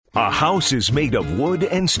A house is made of wood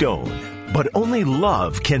and stone, but only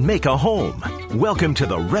love can make a home. Welcome to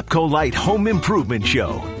the Repco Light Home Improvement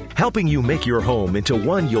Show, helping you make your home into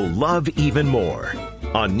one you'll love even more.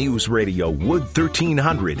 On News Radio Wood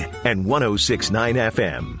 1300 and 106.9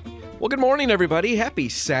 FM. Well, good morning, everybody. Happy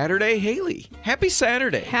Saturday, Haley. Happy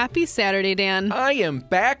Saturday. Happy Saturday, Dan. I am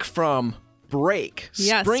back from break.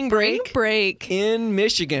 Yeah, spring break in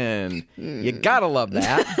Michigan. You gotta love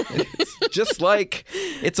that. It's just like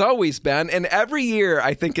it's always been. And every year,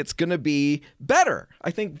 I think it's going to be better.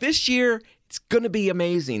 I think this year, it's going to be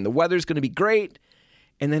amazing. The weather's going to be great.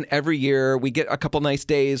 And then every year, we get a couple nice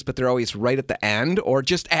days, but they're always right at the end or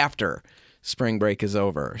just after spring break is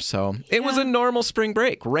over. So it was a normal spring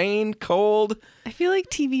break. Rain, cold. I feel like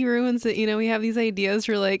TV ruins it. You know, we have these ideas.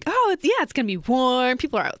 We're like, oh, it's going to be warm.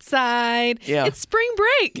 People are outside. Yeah. It's spring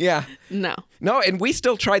break. Yeah. No, and we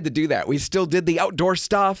still tried to do that. We still did the outdoor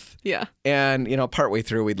stuff. Yeah. And, partway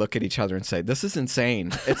through, we'd look at each other and say, this is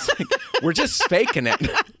insane. It's like, we're just faking it.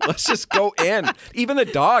 Let's just go in. Even the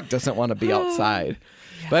dog doesn't want to be outside.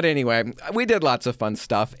 Yeah. But anyway, we did lots of fun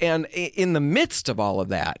stuff. And in the midst of all of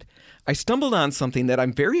that, I stumbled on something that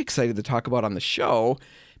I'm very excited to talk about on the show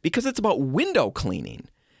because it's about window cleaning.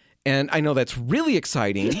 And I know that's really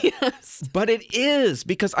exciting. Yes. But it is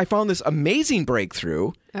because I found this amazing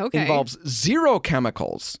breakthrough. Okay. Involves zero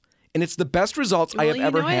chemicals. And it's the best results I have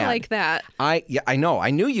ever had. I like that. I know. I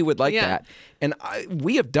knew you would like that. And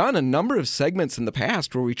we have done a number of segments in the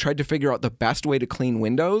past where we tried to figure out the best way to clean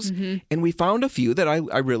windows. Mm-hmm. And we found a few that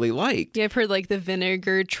I really liked. Yeah, I've heard like the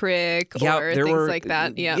vinegar trick or things like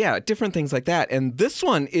that. Yeah. Yeah, different things like that. And this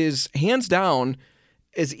one is hands down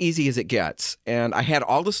as easy as it gets. And I had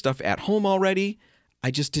all the stuff at home already.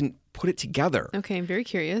 I just didn't put it together. Okay, I'm very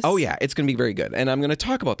curious. Oh, yeah. It's going to be very good. And I'm going to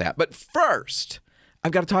talk about that. But first,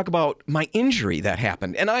 I've got to talk about my injury that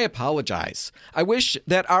happened, and I apologize. I wish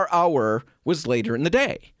that our hour was later in the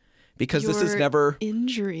day because this is never...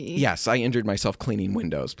 injury? Yes, I injured myself cleaning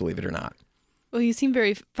windows, believe it or not. Well, you seem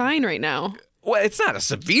very fine right now. Well, it's not a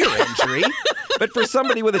severe injury, but for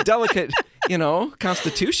somebody with a delicate,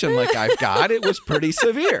 constitution like I've got, it was pretty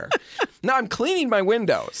severe. Now, I'm cleaning my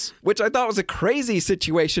windows, which I thought was a crazy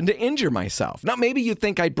situation to injure myself. Now, maybe you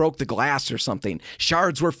think I broke the glass or something.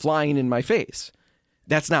 Shards were flying in my face.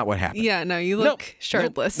 That's not what happened. Yeah, no, you look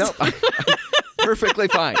shardless. No, I'm perfectly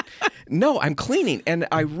fine. No, I'm cleaning, and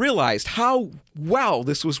I realized how well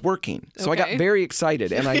this was working. So I got very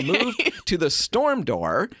excited, and I moved to the storm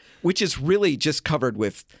door, which is really just covered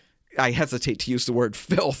with, I hesitate to use the word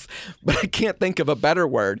filth, but I can't think of a better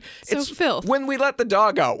word. It's filth. When we let the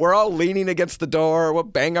dog out, we're all leaning against the door, we'll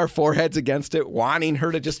bang our foreheads against it, wanting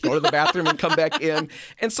her to just go to the bathroom and come back in.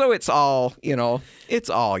 And so it's all, it's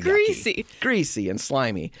all yucky. Greasy and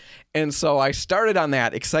slimy. And so I started on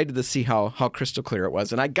that, excited to see how crystal clear it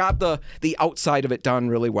was. And I got the outside of it done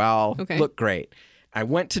really well. Okay. Looked great. I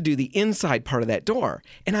went to do the inside part of that door,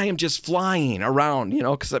 and I am just flying around,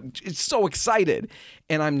 because I'm so excited.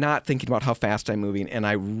 And I'm not thinking about how fast I'm moving. And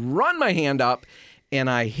I run my hand up, and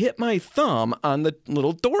I hit my thumb on the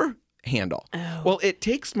little door handle. Oh. Well, it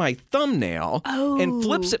takes my thumbnail and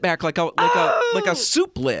flips it back like a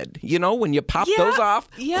soup lid. When you pop those off.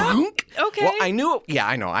 Yeah. Okay. Well, I knew. Yeah,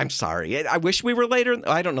 I know. I'm sorry. I wish we were later.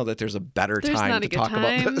 I don't know that there's a better time to talk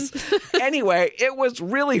about this. Anyway, it was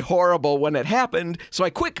really horrible when it happened. So I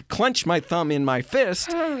quick clench my thumb in my fist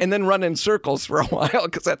and then run in circles for a while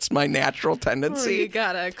because that's my natural tendency. You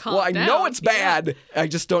gotta calm down. down. I know it's bad. I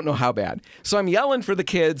just don't know how bad. So I'm yelling for the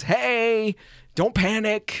kids, hey, don't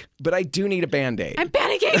panic, but I do need a Band-Aid. I'm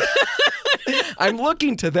panicking. I'm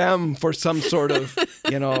looking to them for some sort of,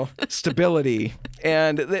 stability.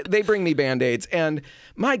 And they bring me Band-Aids. And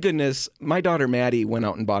my goodness, my daughter Maddie went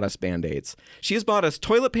out and bought us Band-Aids. She has bought us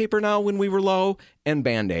toilet paper now when we were low and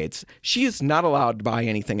Band-Aids. She is not allowed to buy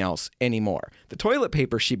anything else anymore. The toilet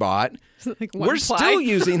paper she bought, we're still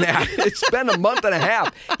using that. It's been a month and a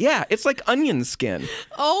half. Yeah, it's like onion skin.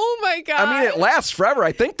 Oh, my God. I mean, it lasts forever.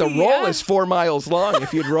 I think the roll is 4 miles long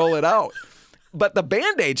if you'd roll it out. But the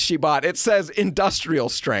Band-Aids she bought, it says industrial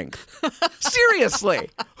strength. Seriously.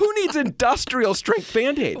 Who needs industrial strength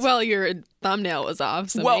Band-Aids? Well, your thumbnail was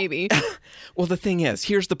off, so maybe. Well, the thing is,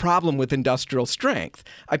 here's the problem with industrial strength.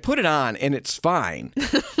 I put it on and it's fine.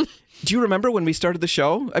 Do you remember when we started the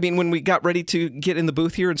show? I mean, when we got ready to get in the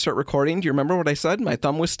booth here and start recording, do you remember what I said? My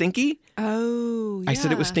thumb was stinky? Oh, yeah. I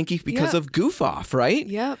said it was stinky because of Goof Off, right?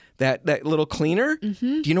 Yep. That little cleaner.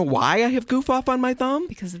 Mm-hmm. Do you know why I have Goof Off on my thumb?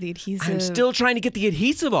 Because of the adhesive. I'm still trying to get the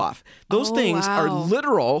adhesive off. Those things are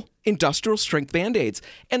literal industrial strength Band-Aids.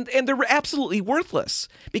 And they're absolutely worthless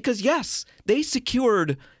because, yes, they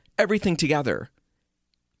secured everything together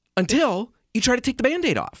until you try to take the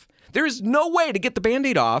Band-Aid off. There is no way to get the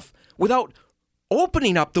Band-Aid off without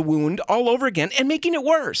opening up the wound all over again and making it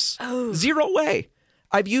worse. Oh. Zero way.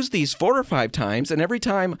 I've used these 4 or 5 times, and every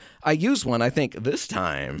time I use one, I think, this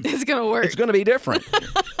time It's going to work. it's going to be different.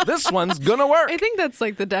 This one's going to work. I think that's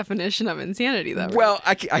like the definition of insanity, though. Right? Well,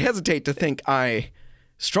 I hesitate to think I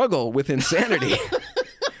struggle with insanity,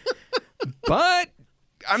 but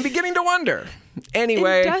I'm beginning to wonder.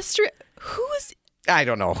 Anyway, Who is I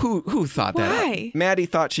don't know who thought that. Why? Maddie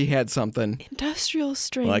thought she had something. industrial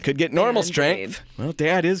strength? Well, I could get normal Band-Aid? strength. Well,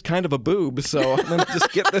 Dad is kind of a boob, so I'm gonna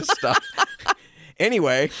just get this stuff.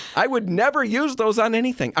 Anyway, I would never use those on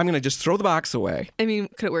anything. I'm gonna just throw the box away. I mean,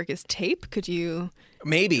 could it work as tape? Could you,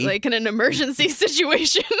 Maybe. like in an emergency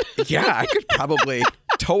situation? Yeah, I could probably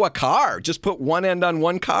tow a car. Just put one end on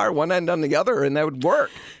one car, one end on the other, and that would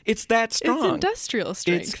work. It's that strong. It's industrial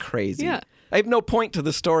strength. It's crazy. Yeah. I have no point to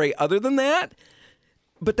the story other than that,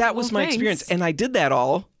 but that was my thanks. experience. And I did that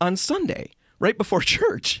all on Sunday, right before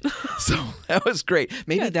church. So that was great.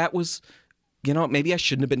 Maybe that was, maybe I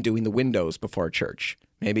shouldn't have been doing the windows before church.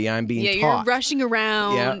 Maybe I'm being Yeah, taught. you're rushing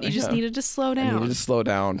around. Yeah, you just yeah. needed to slow I down. needed to slow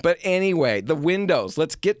down. But anyway, the windows.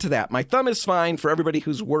 Let's get to that. My thumb is fine for everybody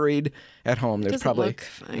who's worried at home. There's Doesn't probably look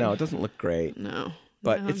fine. No, it doesn't look great. No.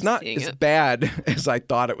 But No, it's I'm not seeing as it. bad as I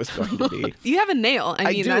thought it was going to be. You have a nail.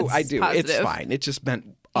 I mean, that's I do. positive. It's fine. It just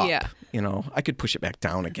bent up. Yeah. I could push it back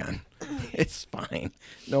down again. It's fine.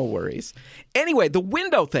 No worries. Anyway, the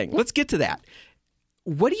window thing. Let's get to that.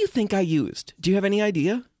 What do you think I used? Do you have any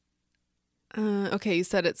idea? Okay, you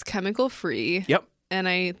said it's chemical free. Yep. And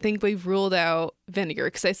I think we've ruled out vinegar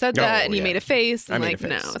because I said Oh, that and you yeah. made a face. And I made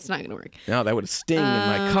like, a face. no, it's not going to work. No, that would have sting in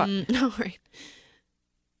my cut. No, right.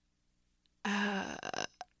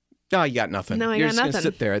 No, you got nothing. No, I You're got just going to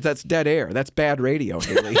nothing. sit there. That's dead air. That's bad radio,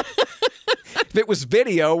 Haley. If it was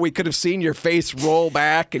video, we could have seen your face roll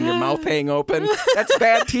back and your mouth hang open. That's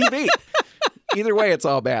bad TV. Either way, it's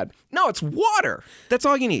all bad. No, it's water. That's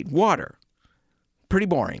all you need. Water. Pretty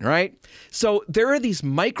boring, right? So there are these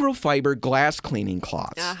microfiber glass cleaning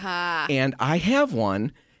cloths. Aha. And I have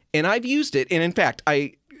one, and I've used it. And in fact,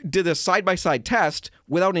 I did a side-by-side test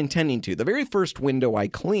without intending to. The very first window I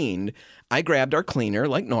cleaned, I grabbed our cleaner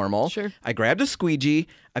like normal. Sure. I grabbed a squeegee.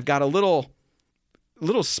 I've got a little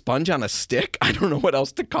sponge on a stick. I don't know what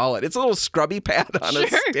else to call it. It's a little scrubby pad on a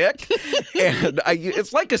stick. And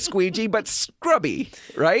it's like a squeegee, but scrubby,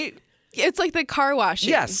 right? It's like the car washing.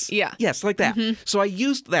 Yes. Yeah. Yes, like that. So I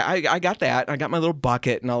used that. I got that. I got my little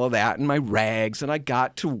bucket and all of that and my rags. And I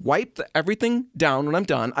got to wipe everything down when I'm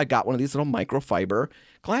done. I got one of these little microfiber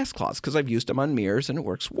glass cloths because I've used them on mirrors and it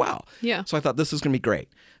works well. Yeah. So I thought this is going to be great.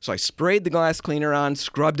 So I sprayed the glass cleaner on,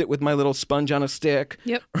 scrubbed it with my little sponge on a stick.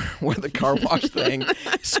 Yep. With the car wash thing,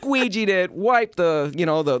 squeegeed it, wiped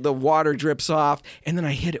the water drips off, and then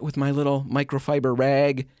I hit it with my little microfiber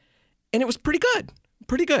rag, and it was pretty good.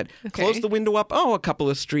 Pretty good. Okay. Closed the window up. Oh, a couple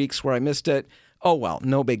of streaks where I missed it. Oh, well,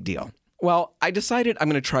 no big deal. Well, I decided I'm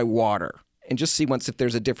going to try water and just see if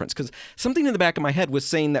there's a difference. Because something in the back of my head was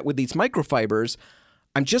saying that with these microfibers,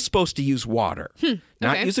 I'm just supposed to use water.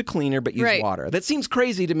 Not okay. use a cleaner, but use Right. water. That seems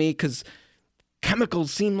crazy to me because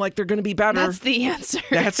chemicals seem like they're going to be better. That's the answer.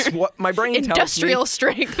 That's what my brain tells me. Industrial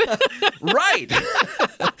strength. Right.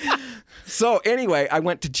 So anyway, I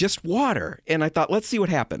went to just water and I thought, let's see what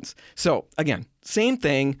happens. So again, same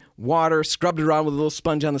thing, water, scrubbed it around with a little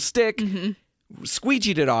sponge on the stick,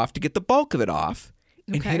 squeegeed it off to get the bulk of it off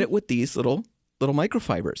and Okay. hit it with these little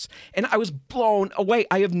microfibers. And I was blown away.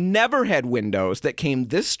 I have never had windows that came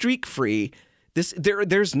this streak free.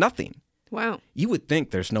 There's nothing. Wow. You would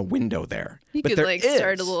think there's no window there. You but could there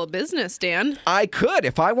start a is. little business, Dan. I could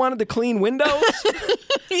if I wanted to clean windows.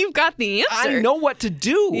 You've got the answer. I know what to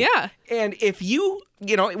do. Yeah. And if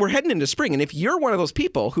we're heading into spring, and if you're one of those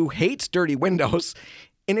people who hates dirty windows,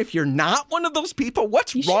 and if you're not one of those people,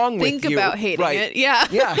 what's You should wrong with think you? about hating Right. it. Yeah.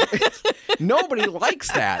 Yeah. Nobody likes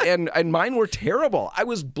that. And mine were terrible. I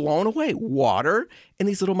was blown away. Water and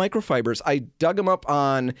these little microfibers. I dug them up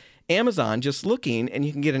on Amazon just looking, and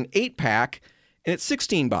you can get an 8-pack, and it's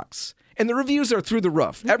 $16. And the reviews are through the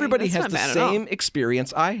roof. Everybody that's has not the bad at all. same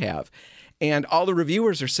experience I have. And all the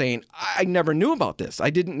reviewers are saying, I never knew about this. I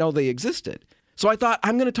didn't know they existed. So I thought,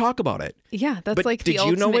 I'm going to talk about it. Yeah, that's But like did the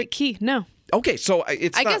you know ultimate it- key. No. Okay, so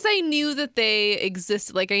it's I not- guess I knew that they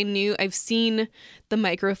existed. Like I've seen the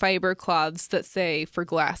microfiber cloths that say for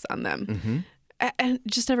glass on them. Mm-hmm. And it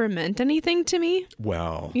just never meant anything to me.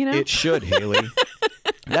 Well, You know? it should, Haley.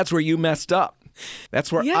 That's where you messed up.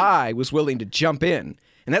 That's where Yeah. I was willing to jump in.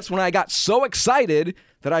 And that's when I got so excited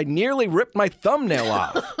that I nearly ripped my thumbnail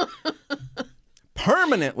off.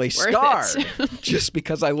 Permanently Worth scarred just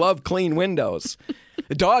because I love clean windows.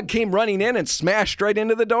 The dog came running in and smashed right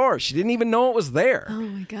into the door. She didn't even know it was there. Oh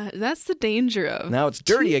my God. That's the danger of Now it's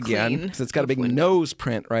dirty too again clean because it's got a of big windows. nose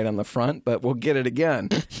print right on the front, but we'll get it again.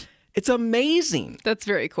 It's amazing. That's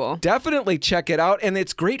very cool. Definitely check it out. And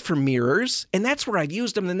it's great for mirrors. And that's where I've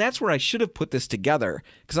used them. And that's where I should have put this together.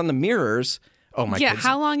 Because on the mirrors, my Yeah, kids.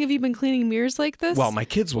 how long have you been cleaning mirrors like this? Well, my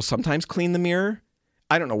kids will sometimes clean the mirror.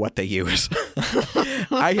 I don't know what they use.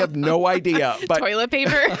 I have no idea. But toilet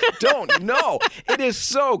paper. don't know. It is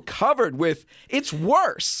so covered with, it's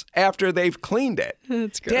worse after they've cleaned it.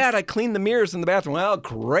 That's gross. Dad, I cleaned the mirrors in the bathroom. Well,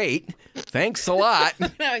 great. Thanks a lot. Now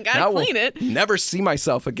I gotta Now we'll clean it. Never see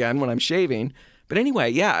myself again when I'm shaving. But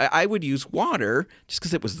anyway, yeah, I would use water just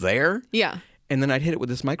because it was there. Yeah. And then I'd hit it with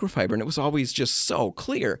this microfiber, and it was always just so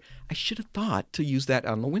clear. I should have thought to use that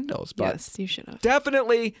on the windows. But Yes, you should have.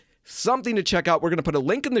 definitely something to check out. We're going to put a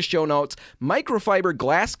link in the show notes. Microfiber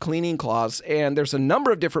glass cleaning cloths, and there's a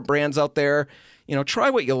number of different brands out there. Try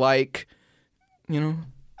what you like.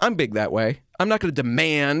 I'm big that way. I'm not going to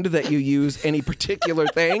demand that you use any particular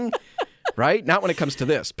thing, right? Not when it comes to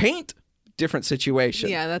this. Paint, different situation.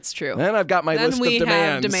 Yeah, that's true. Then I've got my Then list we of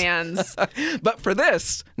have demands. demands. But for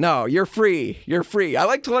this, no, you're free. You're free. I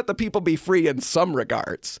like to let the people be free in some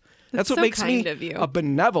regards. That's what so makes me kind of you. a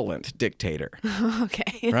benevolent dictator.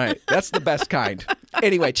 Okay. Right. That's the best kind.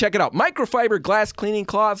 Anyway, check it out. Microfiber glass cleaning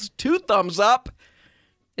cloths, 2 thumbs up.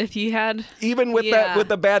 If you had Even with Yeah. with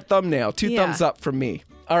the bad thumbnail, 2 Yeah. thumbs up from me.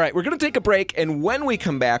 All right, we're going to take a break, and when we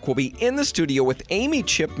come back, we'll be in the studio with Amy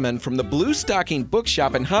Chipman from the Blue Stocking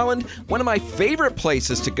Bookshop in Holland, one of my favorite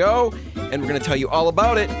places to go, and we're going to tell you all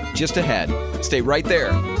about it just ahead. Stay right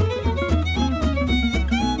there.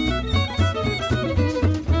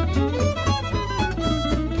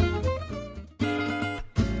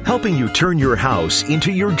 Helping you turn your house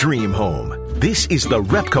into your dream home. This is the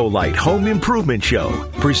Repcolite Home Improvement Show,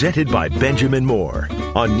 presented by Benjamin Moore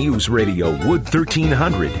on News Radio Wood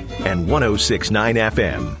 1300 and 106.9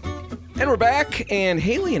 FM. And we're back, and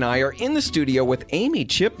Haley and I are in the studio with Amy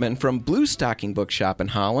Chipman from Blue Stocking Bookshop in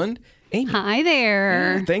Holland. Amy, Hi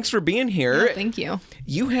there. thanks for being here. Thank you.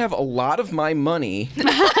 You have a lot of my money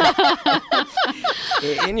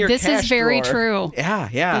in your This cash is very drawer. true.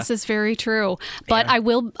 Yeah. This is very true. But I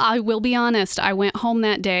will be honest. I went home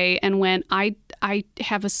that day and went, I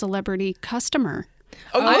have a celebrity customer.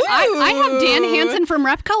 Oh, I have Dan Hansen from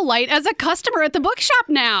Repcolite as a customer at the bookshop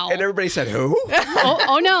now. and everybody said, who?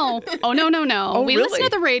 oh no. Oh, we really? listen to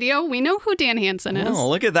the radio. We know who Dan Hansen is. Oh,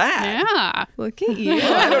 look at that. Yeah. Look at you.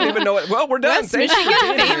 I don't even know it. Well, we're done. West Thanks for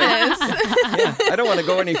Michigan being here. famous. Yeah, I don't want to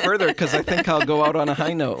go any further because I think I'll go out on a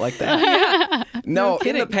high note like that. No,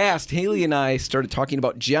 in the past, Haley and I started talking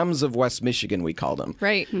about gems of West Michigan, we called them.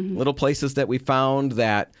 Right. Little places that we found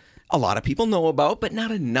that a lot of people know about, but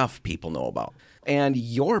not enough people know about. And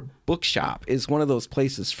your bookshop is one of those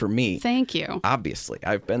places for me. Thank you. Obviously,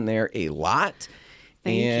 I've been there a lot.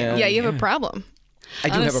 Thank you. Yeah, you have a problem. I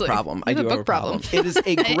do have a Honestly, problem. you I have do a have a book problem. problem. It is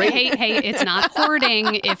a great. Hey, it's not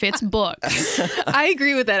hoarding if it's books. I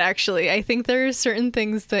agree with that, actually. I think there are certain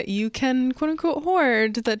things that you can, quote unquote,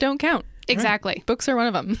 hoard that don't count. Exactly. Books are one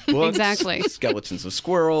of them. books, Exactly. Skeletons of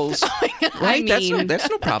squirrels. Right? I mean, that's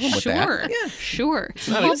no problem with Sure, that. Yeah. sure.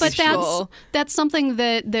 not Well, but unusual. that's something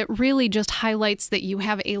that really just highlights that you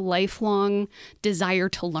have a lifelong desire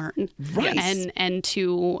to learn, Right. and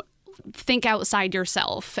to think outside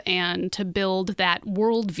yourself and to build that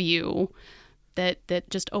worldview that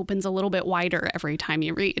just opens a little bit wider every time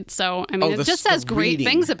you read. So, I mean, Oh, it just says the great reading.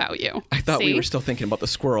 things about you. I thought we See? were still thinking about the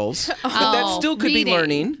squirrels. But that Oh, still could be reading.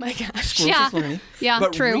 learning. My gosh. Squirrels Yeah. is learning. Yeah,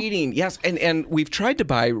 but true. reading, yes. And we've tried to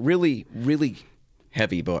buy really, really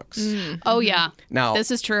heavy books. Oh, yeah. Now, this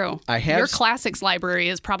is true. I have Your s- classics library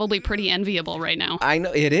is probably pretty enviable right now. I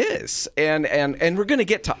know it is. And we're going to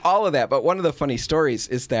get to all of that. But one of the funny stories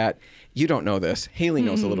is that you don't know this. Haley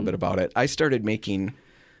knows a little bit about it. I started making,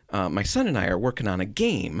 my son and I are working on a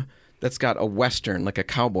game that's got a Western, like a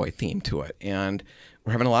cowboy theme to it. And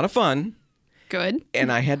we're having a lot of fun. Good.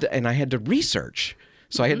 And I had to research.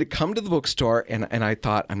 So I had to come to the bookstore, and I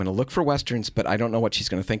thought, I'm going to look for Westerns, but I don't know what she's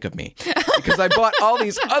going to think of me. Because I bought all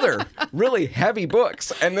these other really heavy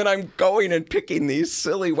books, and then I'm going and picking these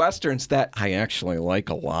silly Westerns that I actually like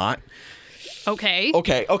a lot. Okay.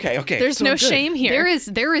 Okay. There's So no good. shame here.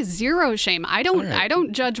 There is zero shame. I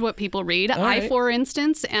don't judge what people read. right. I, for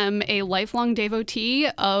instance, am a lifelong devotee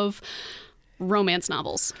of romance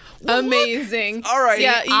novels. Amazing. All right.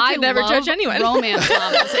 Yeah, you I could never love judge anyone. romance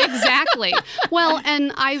novels. Exactly. Well,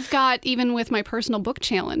 and I've got, even with my personal book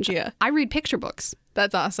challenge, Yeah. I read picture books,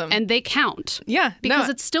 That's awesome. and they count. yeah, Because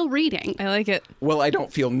no, it's still reading. I like it. Well, I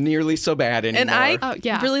don't feel nearly so bad anymore. And I Oh,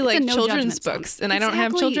 yeah. really It's a like no children's judgment zone. books, and I don't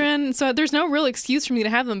have Exactly. children, so there's no real excuse for me to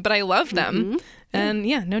have them, but I love them. And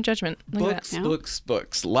yeah, no judgment. Look at Books, that.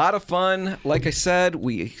 books. A lot of fun. Like I said,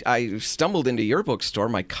 I stumbled into your bookstore.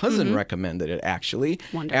 My cousin recommended it, actually.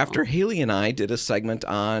 Wonderful. After Haley and I did a segment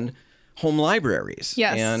on home libraries.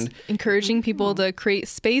 Yes, And encouraging people to create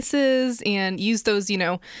spaces and use those,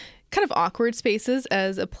 kind of awkward spaces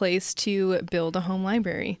as a place to build a home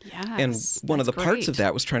library. Yes, And one of the that's parts of great.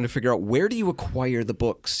 that was trying to figure out, where do you acquire the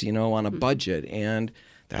books, on a budget? And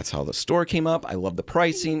that's how the store came up. I love the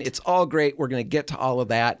pricing. It's all great. We're going to get to all of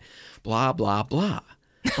that. Blah, blah, blah.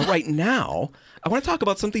 But right now, I want to talk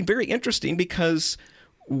about something very interesting, because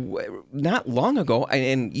not long ago,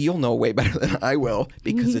 and you'll know way better than I will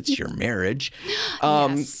because it's your marriage.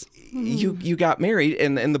 Yes. You got married,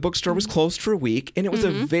 and the bookstore was closed for a week, and it was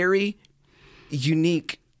a very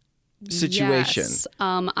unique situation. Yes.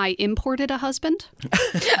 I imported a husband.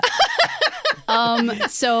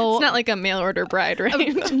 So It's not like a mail order bride,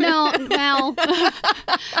 right? no, well,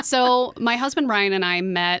 so my husband Ryan and I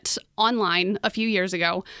met online a few years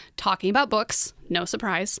ago talking about books. No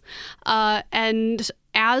surprise. And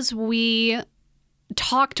as we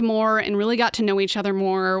talked more and really got to know each other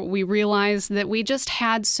more, we realized that we just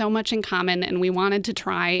had so much in common, and we wanted to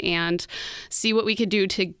try and see what we could do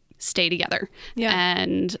to stay together. Yeah.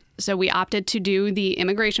 And so we opted to do the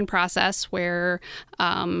immigration process, where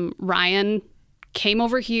Ryan came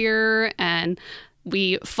over here, and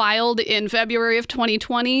we filed in February of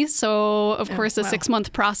 2020. So, of course, the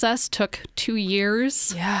 6-month process took 2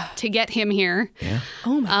 years Yeah. to get him here.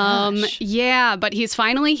 Oh my gosh. Yeah, but he's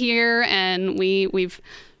finally here, and we've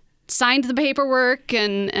signed the paperwork,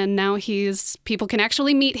 and now people can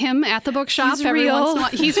actually meet him at the bookshop. He's every real. once in a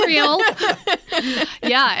while. He's real.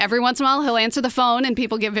 Yeah, every once in a while he'll answer the phone, and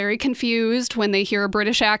people get very confused when they hear a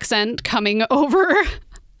British accent coming over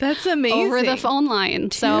That's amazing. over the phone line.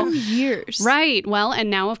 2 years. Right. Well, and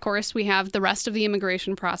now, of course, we have the rest of the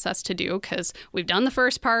immigration process to do, because we've done the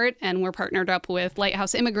first part, and we're partnered up with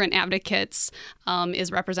Lighthouse Immigrant Advocates,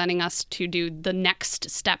 is representing us to do the next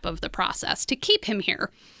step of the process to keep him here,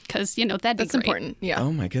 because, that'd be That's great. important. Yeah.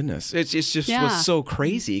 Oh my goodness. It just Yeah. was so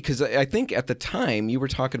crazy, because I think at the time you were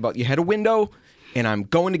talking about, you had a window, and I'm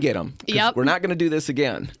going to get him. Yep. We're not going to do this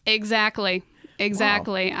again. Exactly.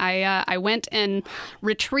 I went and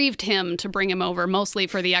retrieved him to bring him over, mostly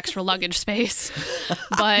for the extra luggage space.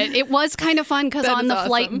 But it was kind of fun, because That on is the awesome.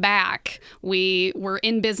 flight back, we were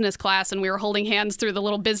in business class, and we were holding hands through the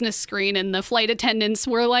little business screen, and the flight attendants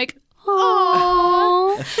were like,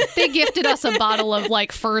 "Oh!" They gifted us a bottle of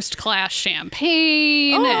first class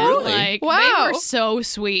champagne, Oh, and really? they Wow. were so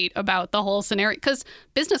sweet about the whole scenario. Because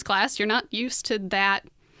business class, you're not used to that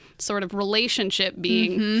sort of relationship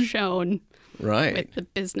being shown Right. with the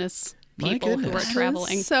business My people who are goodness.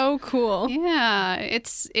 traveling. So cool. Yeah,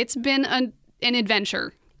 it's been an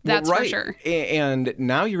adventure. That's Well, for right. sure. And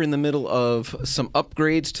now you're in the middle of some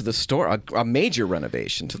upgrades to the store, a major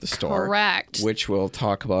renovation to the store. Correct. Which we'll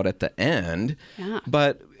talk about at the end. Yeah.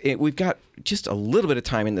 But we've got just a little bit of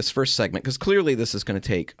time in this first segment, because clearly this is going to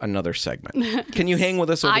take another segment. Can you hang with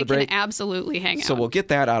us over I the break? can absolutely hang So out. we'll get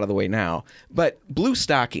that out of the way now. But blue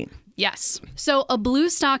stocking. Yes. So a blue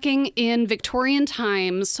stocking in Victorian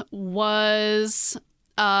times was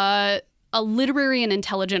a literary and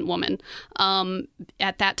intelligent woman.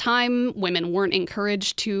 At that time, women weren't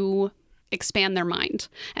encouraged to expand their mind,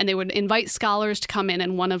 and they would invite scholars to come in,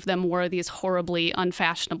 and one of them wore these horribly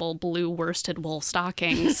unfashionable blue worsted wool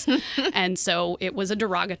stockings. And so it was a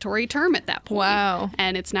derogatory term at that point. Wow.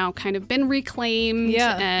 And it's now kind of been reclaimed,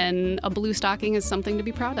 Yeah. and a blue stocking is something to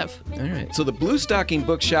be proud of. All right. So the Blue Stocking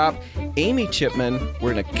Bookshop, Amy Chipman.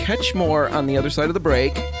 We're going to catch more on the other side of the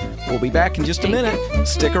break. We'll be back in just a minute.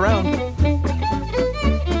 Stick around.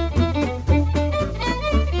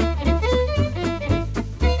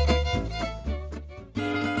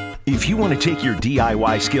 If you want to take your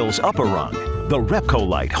DIY skills up a rung, the Repco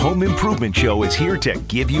Light Home Improvement Show is here to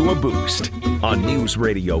give you a boost on News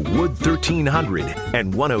Radio Wood 1300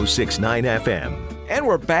 and 106.9 FM. And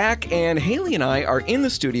we're back, and Haley and I are in the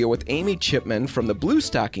studio with Amy Chipman from the Blue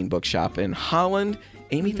Stocking Bookshop in Holland.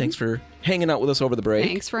 Amy, thanks for hanging out with us over the break.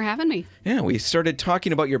 Thanks for having me. Yeah, we started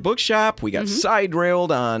talking about your bookshop. We got side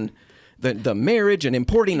railed on the marriage and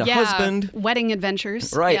importing a husband. Wedding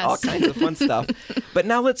adventures. Right, Yes. all kinds of fun stuff. But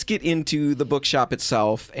now let's get into the bookshop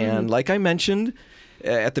itself. And like I mentioned,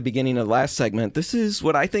 at the beginning of the last segment, this is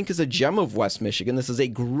what I think is a gem of West Michigan. This is a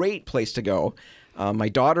great place to go. My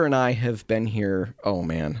daughter and I have been here, oh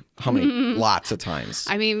man, how many? Lots of times.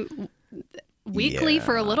 I mean, weekly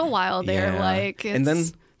for a little while there. Like, and then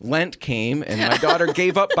Lent came, and my daughter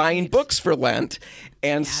gave up buying books for Lent,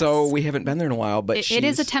 and so we haven't been there in a while. But it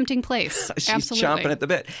is a tempting place. She's Absolutely. chomping at the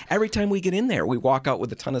bit. Every time we get in there, we walk out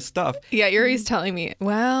with a ton of stuff. Yeah, Yuri's telling me,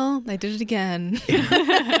 well, I did it again.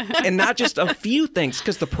 And not just a few things,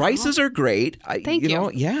 because the prices are great. Thank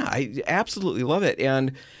you. Yeah, I absolutely love it.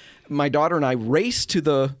 And my daughter and I race to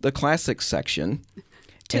the classics section.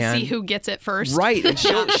 To see who gets it first. Right, and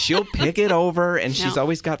she'll pick it over, and she's Yeah.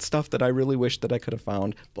 always got stuff that I really wish that I could have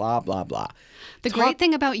found, blah, blah, blah. The great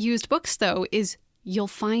thing about used books, though, is you'll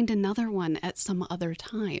find another one at some other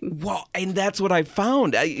time. Well, and that's what I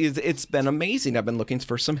found. It's been amazing. I've been looking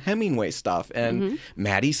for some Hemingway stuff, and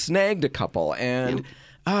Maddie snagged a couple, and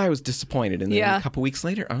I was disappointed. And then a couple weeks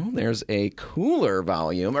later, there's a cooler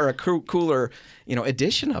volume, or a cooler,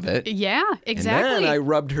 edition of it. Yeah, exactly. And then I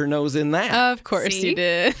rubbed her nose in that. Of course See? you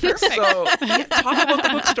did. So, talk about the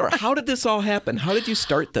bookstore. How did this all happen? How did you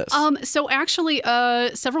start this? So actually,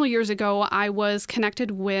 several years ago, I was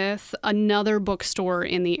connected with another bookstore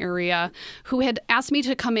in the area who had asked me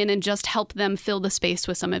to come in and just help them fill the space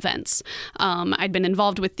with some events. I'd been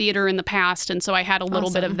involved with theater in the past, and so I had a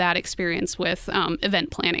little bit of that experience with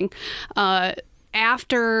event planning.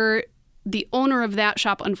 After the owner of that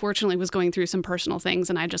shop, unfortunately, was going through some personal things,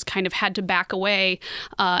 and I just kind of had to back away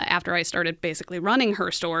after I started basically running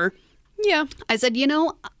her store. Yeah. I said,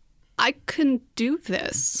 I can do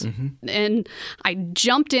this. And I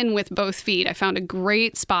jumped in with both feet. I found a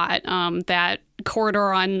great spot. That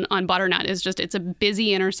corridor on Butternut is it's a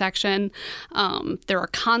busy intersection. There are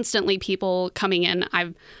constantly people coming in.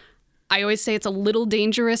 I always say it's a little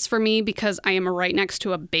dangerous for me because I am right next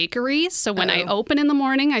to a bakery. So when I open in the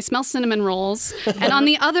morning, I smell cinnamon rolls. And on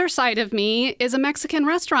the other side of me is a Mexican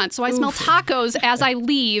restaurant. So I smell tacos as I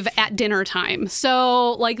leave at dinner time.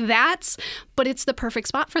 So but it's the perfect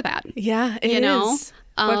spot for that. Yeah, it is.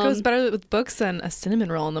 What goes better with books than a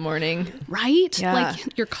cinnamon roll in the morning? Right? Yeah.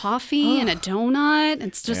 Like your coffee and a donut.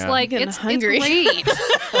 It's just it's hungry. great.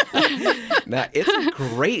 Now, it's a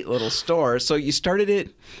great little store. So you started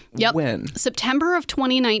it when? September of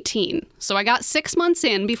 2019. So I got 6 months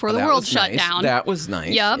in before the world shut down. That was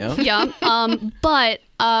nice. Yep. But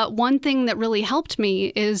one thing that really helped me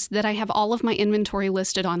is that I have all of my inventory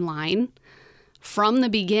listed online from the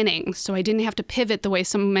beginning. So I didn't have to pivot the way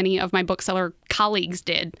so many of my bookseller colleagues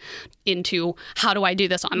did into how do I do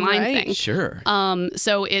this online thing. Sure.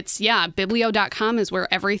 So it's, biblio.com is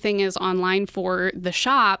where everything is online for the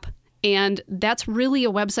shop. And that's really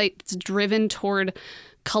a website that's driven toward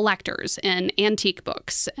collectors and antique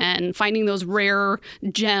books and finding those rare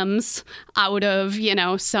gems out of,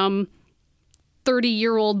 some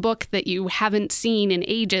 30-year-old book that you haven't seen in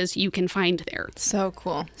ages, you can find there. So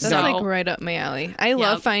cool. That's like right up my alley. I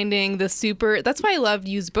love finding that's why I love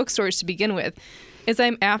used bookstores to begin with, is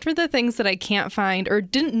I'm after the things that I can't find or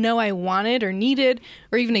didn't know I wanted or needed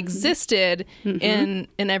or even existed in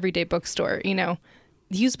an everyday bookstore.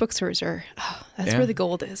 Used bookstores are, that's where the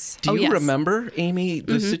gold is. Do you remember, Amy,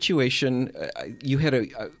 the situation? You had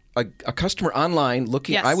a customer online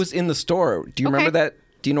looking. Yes. I was in the store. Do you remember that?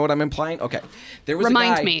 Do you know what I'm implying? Okay. There was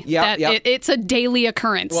Remind a guy. me that it's a daily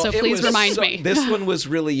occurrence, so please remind me. This one was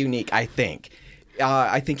really unique, I think.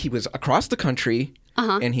 I think he was across the country,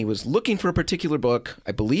 and he was looking for a particular book.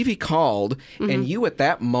 I believe he called, and you at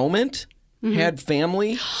that moment had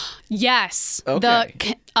family. Yes.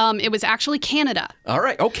 Okay. It was actually Canada. All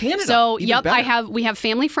right. Oh, Canada. So, Even better. we have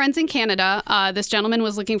family friends in Canada. This gentleman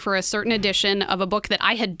was looking for a certain edition of a book that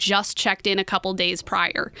I had just checked in a couple days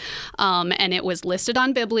prior. And it was listed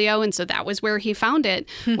on Biblio, and so that was where he found it.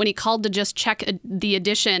 When he called to just check the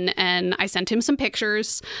edition, and I sent him some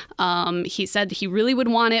pictures. He said he really would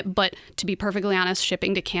want it, but to be perfectly honest,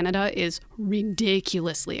 shipping to Canada is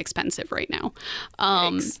ridiculously expensive right now.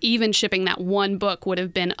 Even shipping that one book would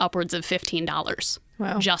have been upwards of $15.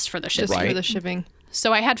 Wow. Just for the shipping. Just for the shipping.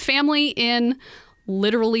 So I had family in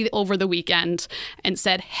literally over the weekend and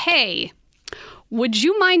said, hey, would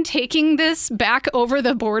you mind taking this back over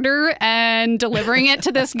the border and delivering it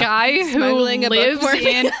to this guy who Smuggling a book for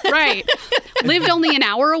me. lived only an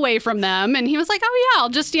hour away from them? And he was like, oh yeah, I'll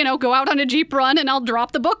just, go out on a Jeep run and I'll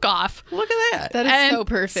drop the book off. Look at that. That is so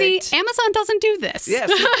perfect. See, Amazon doesn't do this. Yes,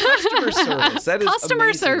 customer service. That is customer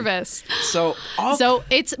amazing. service. So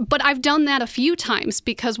but I've done that a few times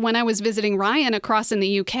because when I was visiting Ryan across in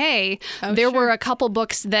the UK, there were a couple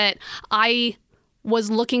books that I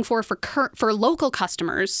was looking for local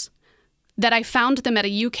customers that I found them at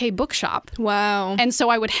a UK bookshop. Wow. And so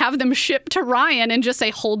I would have them shipped to Ryan and just say,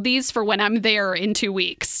 hold these for when I'm there in 2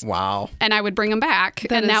 weeks. Wow. And I would bring them back.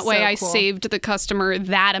 That and that is way so I cool. saved the customer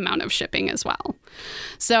that amount of shipping as well.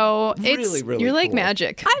 So it's Really You're like cool.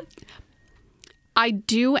 magic. I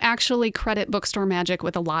do actually credit Bookstore Magic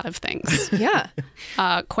with a lot of things. Yeah.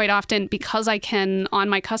 Quite often, because I can, on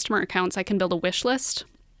my customer accounts, I can build a wish list.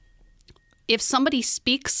 If somebody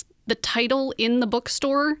speaks the title in the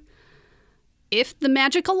bookstore, if the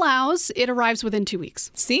magic allows, it arrives within 2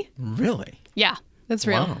 weeks. See? Really? Yeah. That's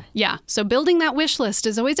real. Wow. Yeah. So building that wish list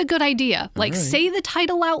is always a good idea. Like, say the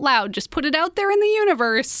title out loud. Just put it out there in the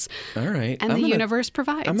universe. All right. And the universe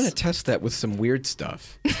provides. I'm going to test that with some weird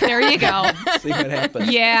stuff. There you go. See what happens.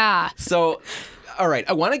 Yeah. So, all right.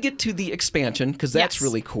 I want to get to the expansion because that's Yes.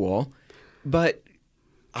 really cool. But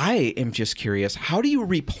I am just curious, how do you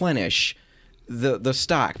replenish the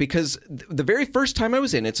stock? Because the very first time I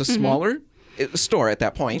was in, it's a smaller store at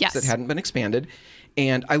that point. Yes. It hadn't been expanded.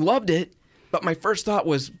 And I loved it. But my first thought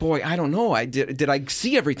was, boy, I don't know. Did I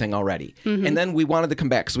see everything already? And then we wanted to come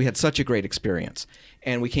back because we had such a great experience.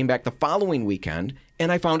 And we came back the following weekend,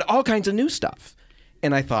 and I found all kinds of new stuff.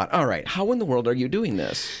 And I thought, all right, how in the world are you doing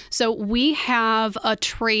this? So we have a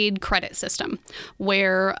trade credit system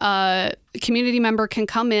where a community member can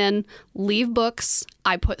come in, leave books.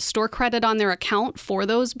 I put store credit on their account for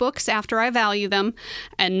those books after I value them.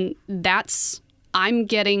 And I'm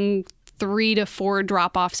getting 3 to 4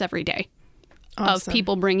 drop-offs every day. Awesome. Of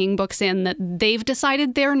people bringing books in that they've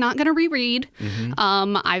decided they're not going to reread.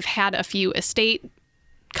 I've had a few estate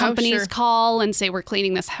companies sure. call and say, we're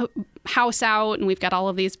cleaning this house out and we've got all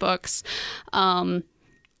of these books.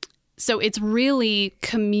 So it's really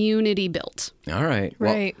community built. All right.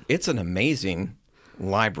 Right. Well, it's an amazing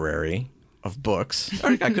library of books.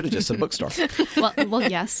 Or I could have just said bookstore. Well,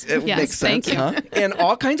 yes. It yes, makes sense, thank you. huh? And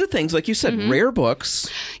all kinds of things, like you said, rare books.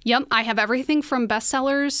 Yep, I have everything from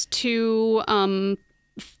bestsellers to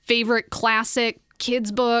favorite classic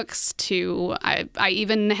kids books to I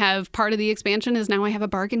even have part of the expansion is now I have a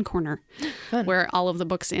bargain corner where all of the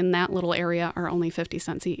books in that little area are only 50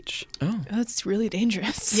 cents each. Oh, it's really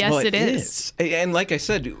dangerous. Yes, Well, it is. And like I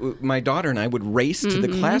said, my daughter and I would race to the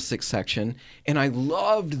classic section, and I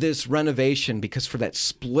loved this renovation because for that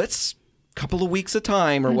split couple of weeks of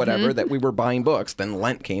time or whatever that we were buying books, then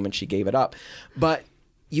Lent came and she gave it up. But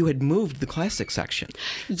you had moved the classic section.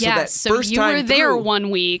 Yes, so first you time were there through, 1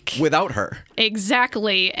 week. without her.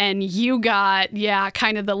 Exactly. And you got,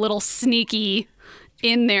 kind of the little sneaky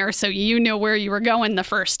in there so you know where you were going the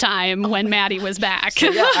first time when Maddie was back. So,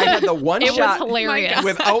 yeah, I had the one It shot was hilarious.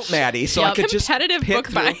 without Maddie, so I Yep. could just Competitive pick book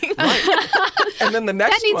through. buying. Right. And then the next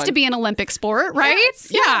That needs one, to be an Olympic sport, right?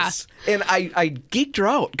 Yes. And I geeked her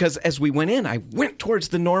out because as we went in, I went towards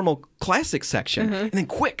the normal classic section and then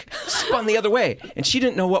quick spun the other way. And she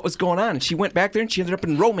didn't know what was going on. And she went back there and she ended up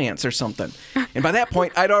in romance or something. And by that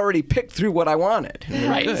point, I'd already picked through what I wanted. And we were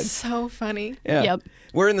Right. good. So funny. Yeah. Yep.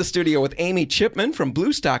 We're in the studio with Amy Chipman from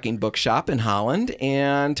Blue Stocking Bookshop in Holland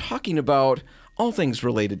and talking about all things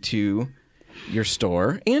related to your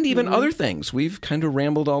store and even other things. We've kind of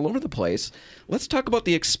rambled all over the place. Let's talk about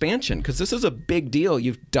the expansion because this is a big deal.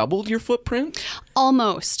 You've doubled your footprint?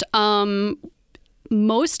 Almost.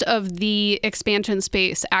 Most of the expansion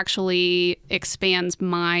space actually expands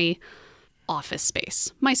my office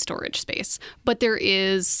space, my storage space. But there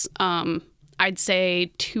is, I'd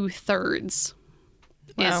say, 2/3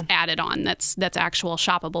 Wow. is added on. That's actual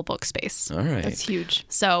shoppable book space. All right. That's huge.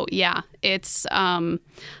 So yeah, it's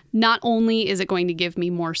not only is it going to give me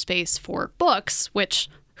more space for books, which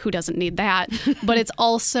who doesn't need that, but it's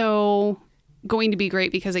also going to be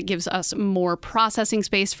great because it gives us more processing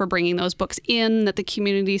space for bringing those books in that the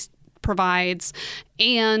community provides,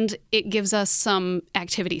 and it gives us some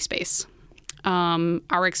activity space.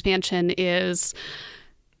 Our expansion is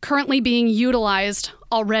currently being utilized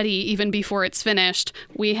already, even before it's finished.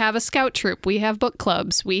 We have a scout troop, we have book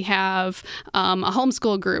clubs, we have a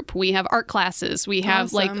homeschool group, we have art classes, we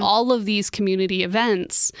have like Awesome. all of these community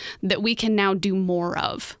events that we can now do more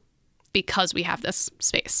of because we have this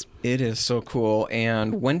space. It is so cool.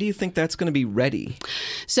 And when do you think that's going to be ready?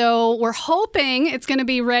 So we're hoping it's going to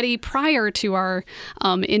be ready prior to our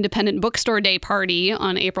Independent Bookstore Day party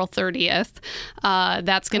on April 30th.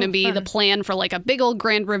 That's going to be the plan for like a big old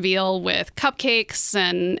grand reveal with cupcakes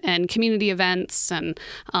and community events and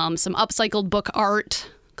some upcycled book art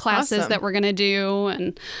classes Awesome. that we're going to do.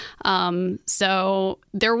 And so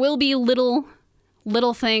there will be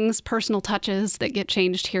little things, personal touches that get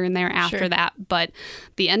changed here and there after Sure. that. But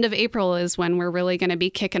the end of April is when we're really going to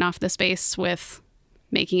be kicking off the space with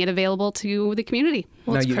making it available to the community.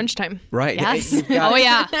 Well, it's crunch time. Right. Yes. You've got Oh,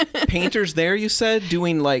 yeah. painters there, you said,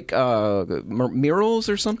 doing like murals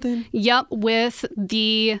or something? Yep. With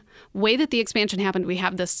the way that the expansion happened, we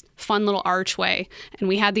have this fun little archway, and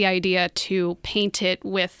we had the idea to paint it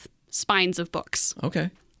with spines of books. Okay.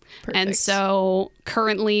 Perfect. And so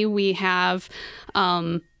currently we have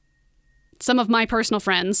some of my personal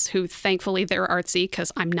friends who thankfully they're artsy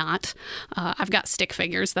because I'm not. I've got stick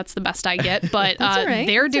figures. That's the best I get. But all right.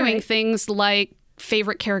 they're That's all doing right. things like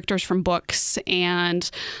favorite characters from books and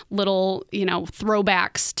little,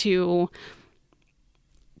 throwbacks to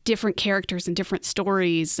different characters and different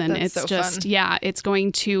stories. And That's it's so just, fun. it's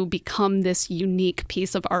going to become this unique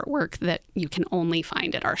piece of artwork that you can only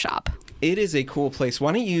find at our shop. It is a cool place.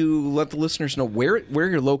 Why don't you let the listeners know where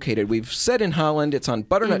you're located? We've said in Holland, it's on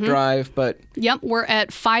Butternut Drive, but... Yep, we're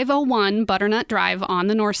at 501 Butternut Drive on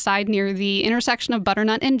the north side near the intersection of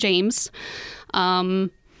Butternut and James.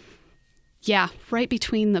 Right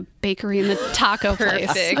between the bakery and the taco place.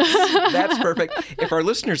 Perfect. That's perfect. If our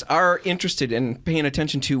listeners are interested in paying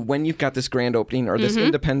attention to when you've got this grand opening or this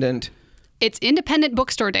independent... It's Independent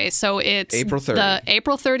Bookstore Day, so it's April 30th. the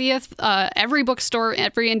April 30th. Every bookstore,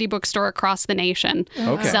 every indie bookstore across the nation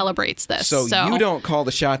celebrates this. So you don't call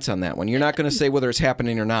the shots on that one. You're not going to say whether it's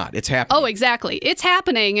happening or not. It's happening. Oh, exactly. It's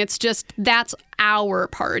happening. It's just that's our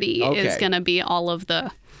party is going to be all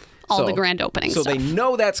the grand opening so stuff. they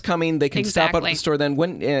know that's coming. They can stop up at Exactly. the store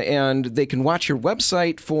then and they can watch your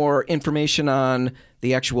website for information on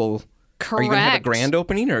the actual... Correct. Are you going to have a grand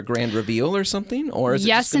opening or a grand reveal or something? Or is it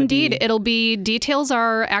Yes, just gonna indeed. be... It'll be, details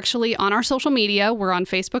are actually on our social media. We're on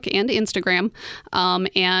Facebook and Instagram.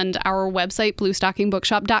 And our website,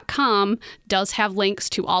 bluestockingbookshop.com, does have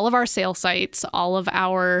links to all of our sale sites, all of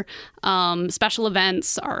our special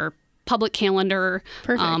events, our public calendar.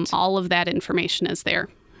 Perfect. All of that information is there.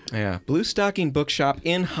 Yeah. Blue Stocking Bookshop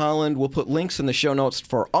in Holland. We'll put links in the show notes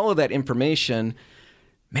for all of that information.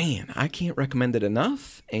 Man, I can't recommend it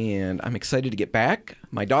enough, and I'm excited to get back.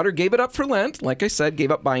 My daughter gave it up for Lent. Like I said, gave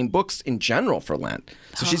up buying books in general for Lent.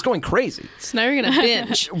 So she's going crazy. So now you're going to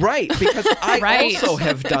binge. Right, because I Right. also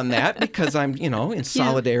have done that because I'm, in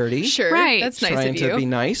solidarity. Sure. Right. That's nice Trying of you. to be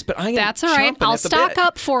nice, but I am That's all right. chomping I'll at the stock bit.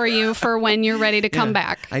 up for you for when you're ready to come Yeah.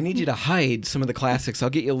 back. I need you to hide some of the classics. I'll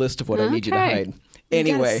get you a list of what I need you to Okay. hide. You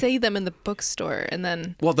Anyway, gotta say them in the bookstore and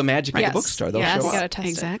then... well, the magic of Yes. the bookstore. They'll Yes. show You up. gotta test it.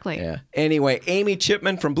 Exactly. Yeah. Anyway, Amy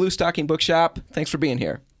Chipman from Blue Stocking Bookshop, thanks for being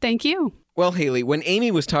here. Thank you. Well, Haley, when Amy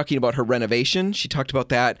was talking about her renovation, she talked about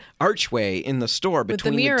that archway in the store the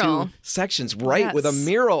between the mural. two sections, right, with a Yes.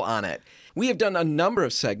 mural on it. We have done a number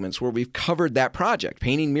of segments where we've covered that project,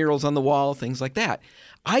 painting murals on the wall, things like that.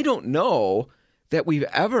 I don't know that we've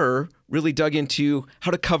ever really dug into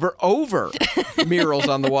how to cover over murals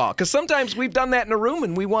on the wall. Because sometimes we've done that in a room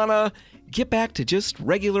and we want to get back to just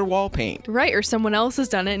regular wall paint. Right, or someone else has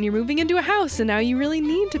done it and you're moving into a house and now you really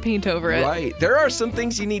need to paint over it. Right. There are some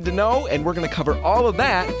things you need to know, and we're going to cover all of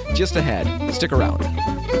that just ahead. Stick around.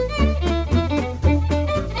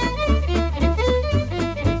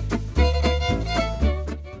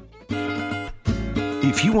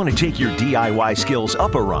 If you want to take your DIY skills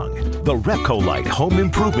up a rung, the Repco Light Home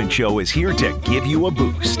Improvement Show is here to give you a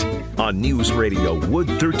boost on News Radio Wood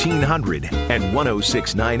 1300 and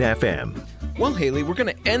 106.9 FM. Well, Haley, we're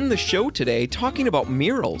going to end the show today talking about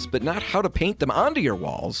murals, but not how to paint them onto your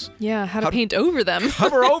walls. Yeah, how to paint over them.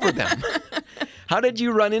 Cover over them. How did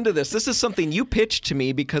you run into this? This is something you pitched to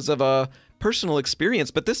me because of a personal experience,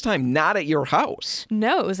 but this time not at your house.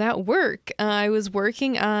 No, it was at work. I was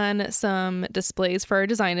working on some displays for our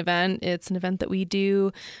design event. It's an event that we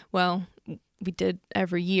do, well, we did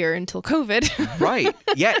every year until COVID. Right.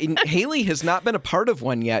 Yeah. And Haley has not been a part of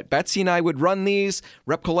one yet. Betsy and I would run these.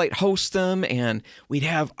 Repco Light host them, and we'd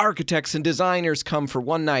have architects and designers come for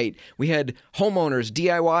one night. We had homeowners,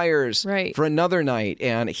 DIYers Right. for another night,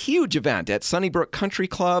 and a huge event at Sunnybrook Country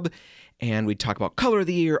Club. And we'd talk about color of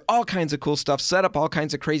the year, all kinds of cool stuff, set up all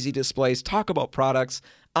kinds of crazy displays, talk about products,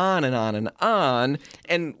 on and on and on.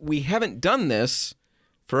 And we haven't done this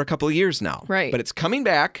for a couple of years now. Right. But it's coming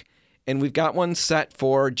back. And we've got one set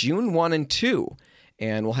for June 1 and 2.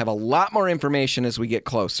 And we'll have a lot more information as we get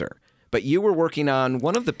closer. But you were working on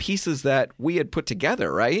one of the pieces that we had put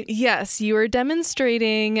together, right? Yes, you were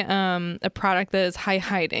demonstrating a product that is high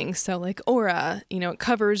hiding. So like Aura, it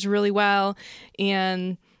covers really well.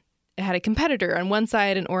 And it had a competitor on one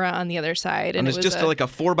side and Aura on the other side. And it was just like a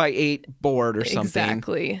 4x8 board or something.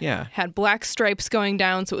 Exactly. Yeah. Had black stripes going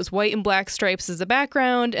down, so it was white and black stripes as a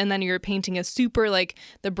background, and then you're painting a super, like,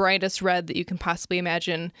 the brightest red that you can possibly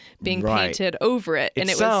imagine being painted over it. And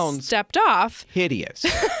it was stepped off. Hideous,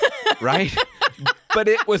 right? But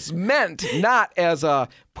it was meant not as a,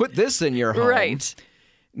 put this in your home. Right.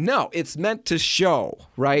 No, it's meant to show,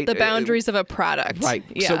 right? The boundaries of a product. Right.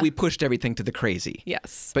 Yeah. So we pushed everything to the crazy.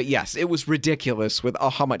 Yes. But yes, it was ridiculous with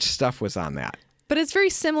how much stuff was on that. But it's very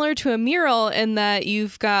similar to a mural in that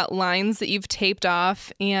you've got lines that you've taped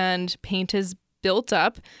off and paint has built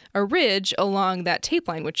up a ridge along that tape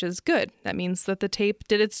line, which is good. That means that the tape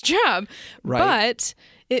did its job. Right. But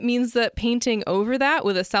it means that painting over that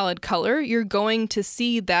with a solid color, you're going to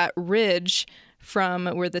see that ridge from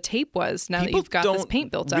where the tape was now that you've got this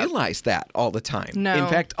paint built up. People don't realize that all the time. No. In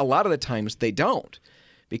fact, a lot of the times they don't,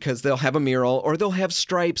 because they'll have a mural or they'll have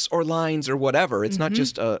stripes or lines or whatever. It's not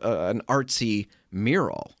just an artsy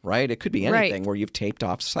mural, right? It could be anything where you've taped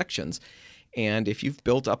off sections. And if you've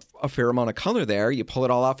built up a fair amount of color there, you pull it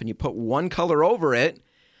all off and you put one color over it,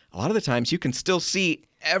 a lot of the times you can still see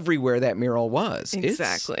everywhere that mural was.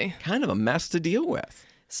 Exactly. It's kind of a mess to deal with.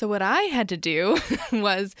 So what I had to do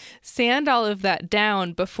was sand all of that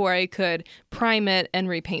down before I could prime it and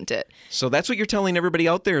repaint it. So that's what you're telling everybody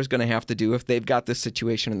out there is going to have to do if they've got this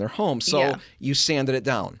situation in their home. So you sanded it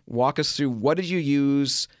down. Walk us through, what did you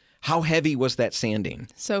use? How heavy was that sanding?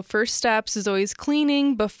 So first steps is always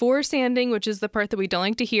cleaning before sanding, which is the part that we don't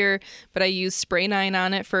like to hear, but I used Spray 9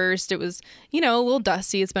 on it first. It was, a little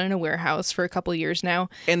dusty. It's been in a warehouse for a couple of years now.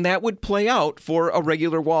 And that would play out for a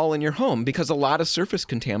regular wall in your home because a lot of surface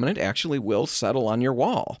contaminant actually will settle on your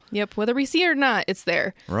wall. Yep, whether we see it or not, it's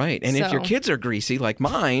there. Right. And if your kids are greasy like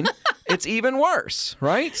mine, it's even worse,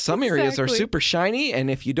 right? Some areas are super shiny,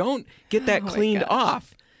 and if you don't get that cleaned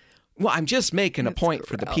off, well, I'm just making a point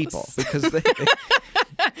for the people because they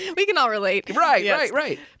we can all relate.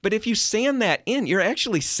 Right. But if you sand that in, you're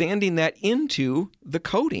actually sanding that into the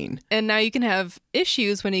coating. And now you can have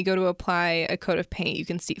issues when you go to apply a coat of paint. You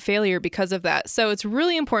can see failure because of that. So it's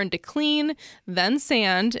really important to clean, then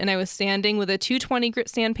sand. And I was sanding with a 220 grit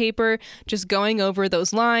sandpaper, just going over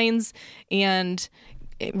those lines. And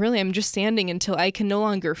I'm just sanding until I can no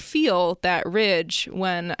longer feel that ridge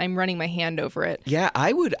when I'm running my hand over it. Yeah,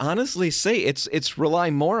 I would honestly say it's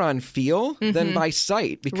rely more on feel than by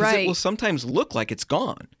sight because it will sometimes look like it's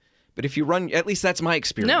gone. But if you run, at least that's my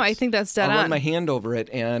experience. No, I think that's dead on. I'll run my hand over it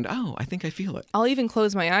and, I think I feel it. I'll even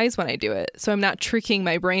close my eyes when I do it. So I'm not tricking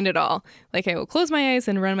my brain at all. Like I will close my eyes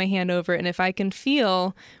and run my hand over it. And if I can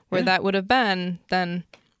feel where that would have been, then...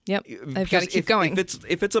 Yep, I've got to keep going.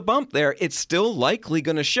 If it's a bump there, it's still likely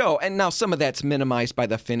going to show. And now some of that's minimized by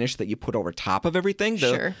the finish that you put over top of everything.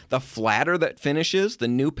 The flatter that finishes, the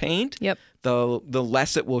new paint, the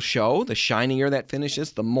less it will show. The shinier that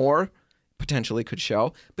finishes, the more potentially could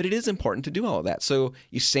show. But it is important to do all of that. So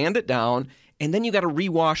you sand it down, and then you got to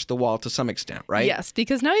rewash the wall to some extent, right? Yes,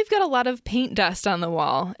 because now you've got a lot of paint dust on the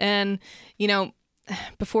wall. And,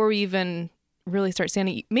 before we even really start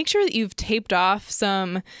sanding, make sure that you've taped off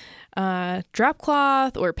some drop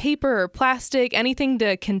cloth or paper or plastic, anything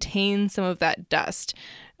to contain some of that dust.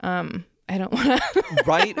 I don't want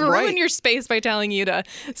to ruin your space by telling you to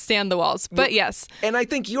sand the walls, but yes. And I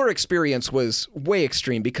think your experience was way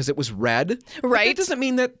extreme because it was red. Right. But that doesn't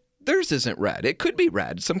mean that theirs isn't red. It could be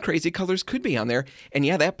red. Some crazy colors could be on there. And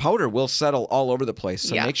that powder will settle all over the place.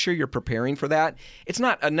 So make sure you're preparing for that. It's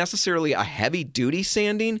not necessarily a heavy duty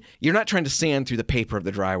sanding. You're not trying to sand through the paper of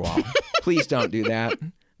the drywall. Please don't do that.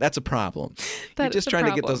 That's a problem. You're just trying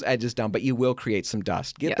to get those edges down, but you will create some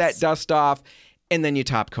dust. Get that dust off, and then you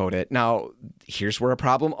top coat it. Now, here's where a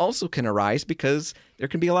problem also can arise because there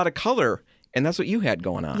can be a lot of color. And that's what you had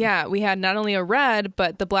going on. Yeah, we had not only a red,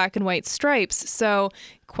 but the black and white stripes. So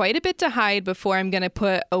quite a bit to hide before I'm going to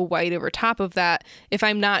put a white over top of that if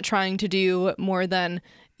I'm not trying to do more than,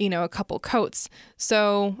 a couple coats.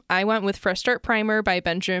 So I went with Fresh Start Primer by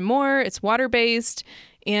Benjamin Moore. It's water-based.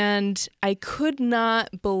 And I could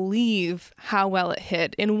not believe how well it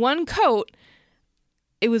hid. In one coat,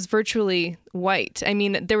 it was virtually white. I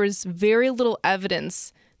mean, there was very little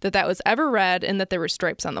evidence that was ever red and that there were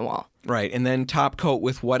stripes on the wall. Right. And then top coat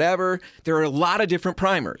with whatever. There are a lot of different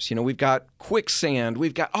primers. We've got Quicksand.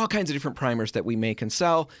 We've got all kinds of different primers that we make and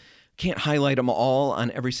sell. Can't highlight them all on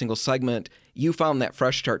every single segment. You found that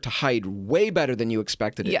Fresh Start to hide way better than you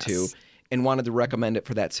expected it to and wanted to recommend it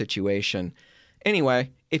for that situation. Anyway,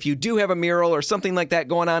 if you do have a mural or something like that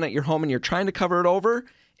going on at your home and you're trying to cover it over,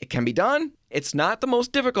 it can be done. It's not the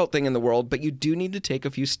most difficult thing in the world, but you do need to take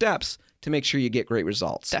a few steps to make sure you get great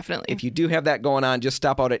results. Definitely. If you do have that going on, just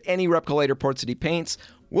stop out at any Repco Light or Port City Paints.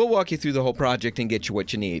 We'll walk you through the whole project and get you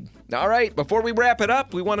what you need. All right, before we wrap it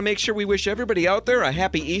up, we want to make sure we wish everybody out there a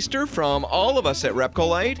happy Easter from all of us at Repco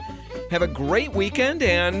Light. Have a great weekend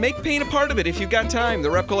and make paint a part of it if you've got time. The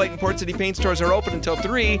Repco Light and Port City Paint stores are open until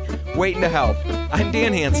 3, waiting to help. I'm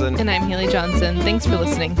Dan Hansen. And I'm Haley Johnson. Thanks for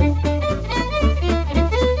listening.